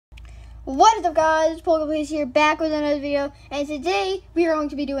What is up, guys? PokeOpening here, back with another video, and today we are going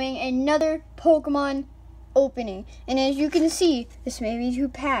to be doing another Pokemon opening. And as you can see, this may be 2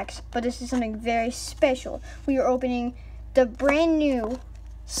 packs, but this is something very special. We are opening the brand new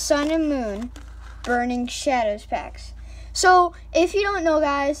Sun and Moon Burning Shadows packs. So, if you don't know,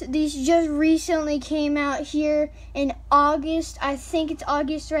 guys, these just recently came out here in August. I think it's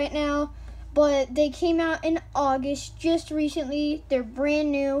August right now, but they came out in August just recently. They're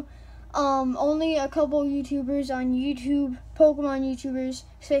brand new. Only a couple YouTubers on YouTube, Pokemon YouTubers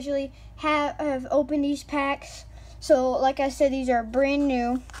especially, have opened these packs. So, like I said, these are brand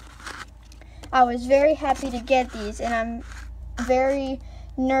new. I was very happy to get these, and I'm very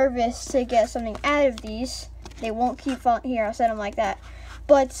nervous to get something out of these. They won't keep falling here, I'll set them like that.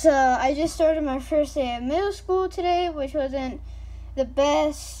 But I just started my first day of middle school today, which wasn't the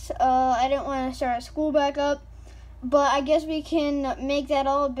best. I didn't want to start school back up. But I guess we can make that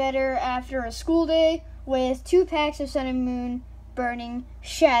all better after a school day with 2 packs of Sun and Moon Burning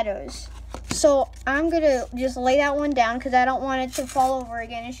Shadows. So I'm going to just lay that one down because I don't want it to fall over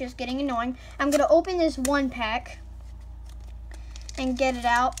again. It's just getting annoying. I'm going to open this 1 pack and get it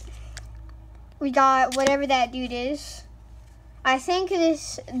out. We got whatever that dude is. I think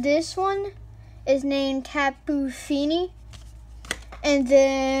this one is named Tapu Fini. And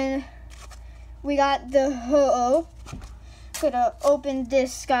then we got the Ho-Oh. Gonna open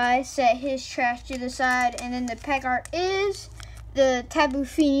this guy, set his trash to the side, and then the pack art is the Tapu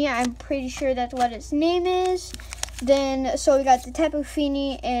Fini. I'm pretty sure that's what its name is. Then, so we got the Tapu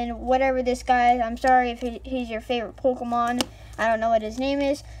Fini and whatever this guy is. I'm sorry if he's your favorite Pokemon. I don't know what his name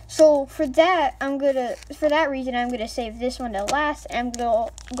is. So for that reason, I'm gonna save this one to last. I'm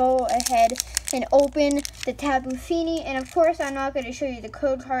gonna go ahead and open the Tapu Fini, and of course, I'm not gonna show you the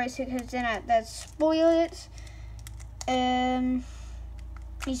code cards because then that spoils it.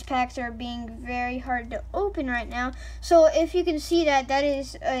 These packs are being very hard to open right now. So if you can see that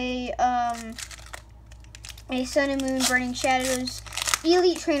is a Sun and Moon Burning Shadows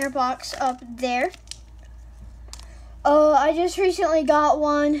Elite Trainer box up there. I just recently got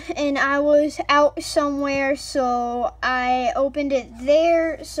one and I was out somewhere, so I opened it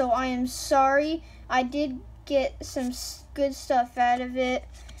there. So I am sorry. I did get some good stuff out of it.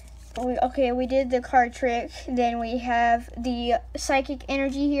 We did the card trick. Then we have the psychic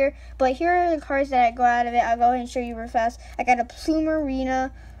energy here. But here are the cards that I got out of it. I'll go ahead and show you real fast. I got a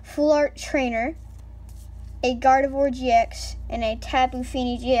Plumerina Full Art Trainer, a Gardevoir GX, and a Tapu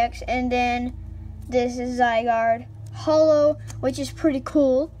Fini GX. And then this is Zygarde Holo, which is pretty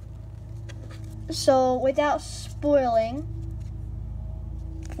cool. So without spoiling,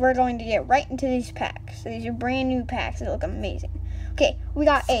 we're going to get right into these packs. So these are brand new packs that look amazing. Okay, we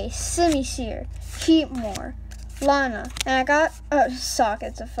got a Simisear, Keepmore, Lana, and I got Sock.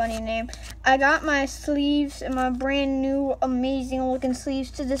 It's a funny name. I got my sleeves and my brand new amazing looking sleeves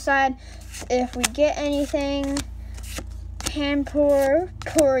to the side. If we get anything, Panpour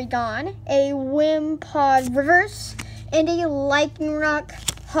Porygon, a Wimpod Reverse, and a Lightning Rock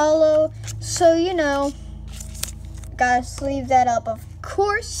Holo. So you know, gotta sleeve that up. Of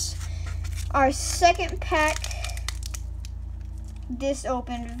course, our second pack. This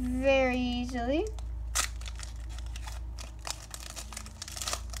opened very easily.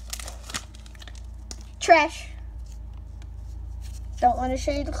 Trash. Don't want to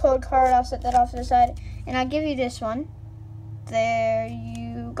show you the code card. I'll set that off to the side. And I'll give you this one. There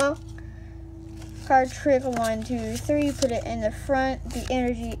you go. Card trick 1, 2, 3. Put it in the front. The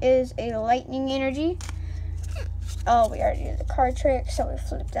energy is a lightning energy. Oh, we already did the card trick, so we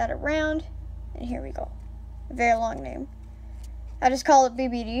flip that around. And here we go. A very long name. I just call it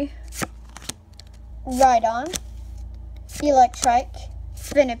BBD. Rhydon, Electrike,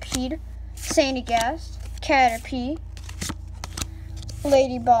 Venipede, Sandygast, Caterpie,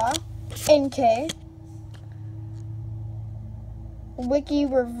 Ladybug, NK, Wiki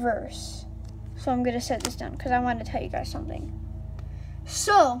Reverse. So I'm going to set this down because I want to tell you guys something.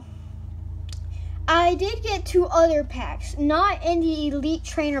 So, I did get 2 other packs, not in the Elite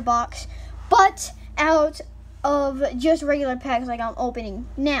Trainer box, but out of just regular packs like I'm opening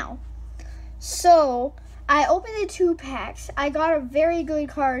now. So I opened the 2 packs. I got a very good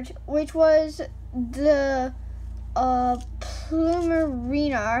card, which was the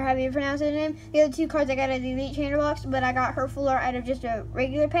Plumerina, or how do you pronounce the name? The other 2 cards I got out of the Elite Trainer box, but I got her full art out of just a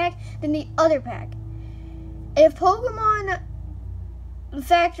regular pack. Then the other pack. If Pokemon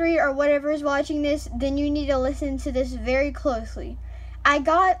Factory or whatever is watching this, then you need to listen to this very closely. I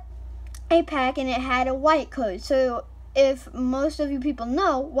got a pack and it had a white code. So if most of you people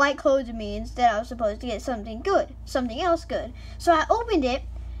know, white code means that I was supposed to get something good, something else good. So I opened it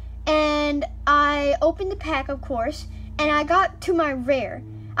and I opened the pack, of course, and I got to my rare.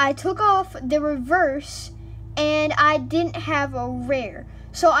 I took off the reverse, and I didn't have a rare.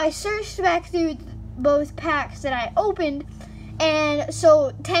 So I searched back through both packs that I opened, and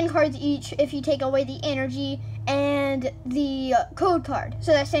so 10 cards each if you take away the energy and the code card.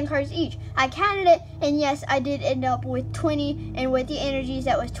 So that's 10 cards each. I counted it, and yes, I did end up with 20, and with the energies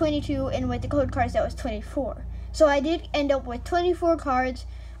that was 22, and with the code cards that was 24. So I did end up with 24 cards,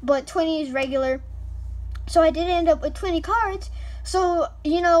 but 20 is regular. So I did end up with 20 cards. So,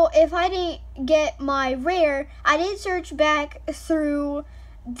 you know, if I didn't get my rare, I did search back through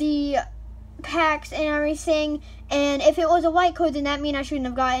the packs and everything, and if it was a white code, then that means I shouldn't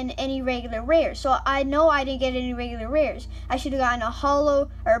have gotten any regular rares. So I know I didn't get any regular rares. I should have gotten a holo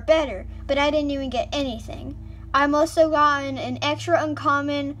or better, but I didn't even get anything. I must have gotten an extra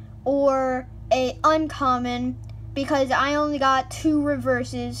uncommon or a uncommon, because I only got 2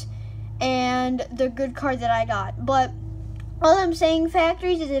 reverses and the good card that I got. But all I'm saying,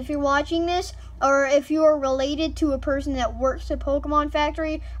 Factories, is if you're watching this, or if you are related to a person that works at Pokemon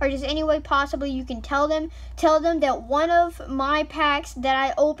Factory, or just any way possibly you can tell them that one of my packs that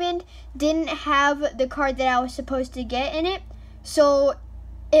I opened didn't have the card that I was supposed to get in it. So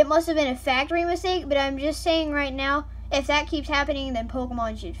it must have been a factory mistake, but I'm just saying right now, if that keeps happening, then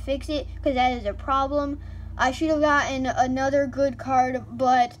Pokemon should fix it, because that is a problem. I should have gotten another good card,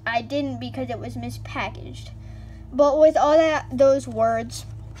 but I didn't because it was mispackaged. But with all those words,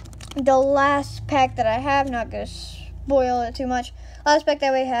 the last pack that I have, not going to spoil it too much, last pack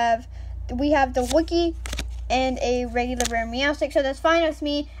that we have the Wookiee and a regular rare Meowstic, so that's fine with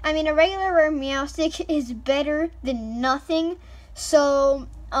me. I mean, a regular rare Meowstic is better than nothing, so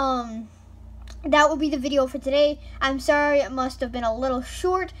that will be the video for today. I'm sorry it must have been a little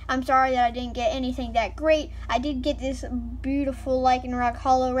short. I'm sorry that I didn't get anything that great. I did get this beautiful Lycanroc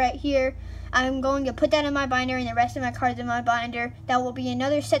holo right here. I'm going to put that in my binder and the rest of my cards in my binder. That will be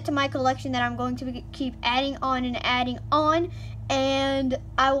another set to my collection that I'm going to keep adding on and adding on. And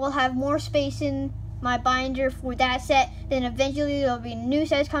I will have more space in my binder for that set. Then eventually there will be new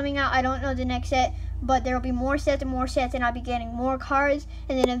sets coming out. I don't know the next set, but there will be more sets and I'll be getting more cards.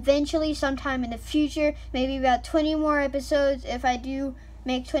 And then eventually, sometime in the future, maybe about 20 more episodes, if I do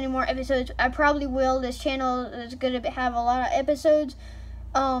make 20 more episodes, I probably will. This channel is going to have a lot of episodes.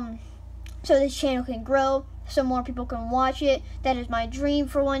 So this channel can grow, so more people can watch it. That is my dream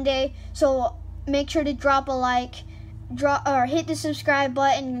for one day. So make sure to drop a like, hit the subscribe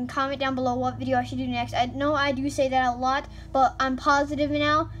button, and comment down below what video I should do next. I know I do say that a lot, but I'm positive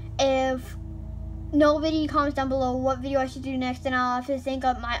now. If nobody comments down below what video I should do next, then I'll have to think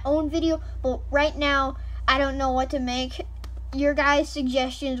of my own video. But right now, I don't know what to make. Your guys'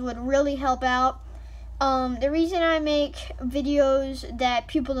 suggestions would really help out. The reason I make videos that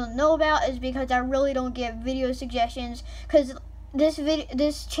people don't know about is because I really don't get video suggestions, because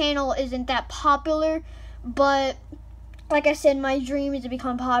this channel isn't that popular. But like I said, my dream is to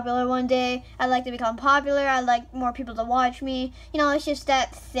become popular one day. I'd like to become popular. I'd like more people to watch me. You know, it's just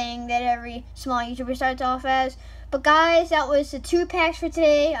that thing that every small YouTuber starts off as. But guys, that was the 2 packs for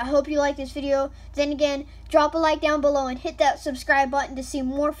today. I hope you liked this video. Then again, drop a like down below and hit that subscribe button to see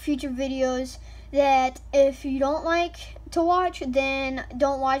more future videos. That if you don't like to watch, then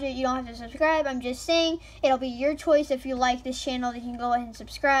don't watch it. You don't have to subscribe. I'm just saying, it'll be your choice. If you like this channel, then you can go ahead and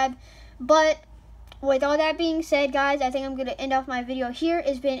subscribe. But with all that being said, guys, I think I'm going to end off my video here.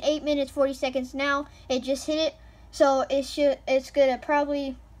 It's been 8 minutes 40 seconds now. It just hit it, so it's going to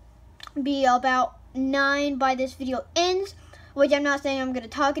probably be about 9 by this video ends, which I'm not saying I'm going to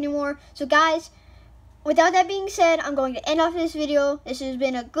talk anymore. So guys, without that being said, I'm going to end off this video. This has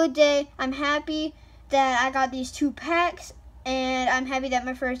been a good day. I'm happy that I got these 2 packs, and I'm happy that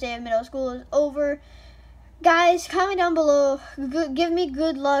my first day of middle school is over. Guys, comment down below. Give me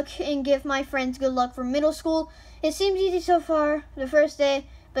good luck and give my friends good luck for middle school. It seems easy so far, the first day,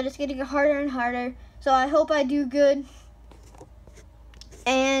 but it's getting harder and harder. So I hope I do good.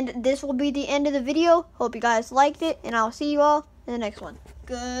 And this will be the end of the video. Hope you guys liked it, and I'll see you all in the next one.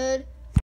 Good.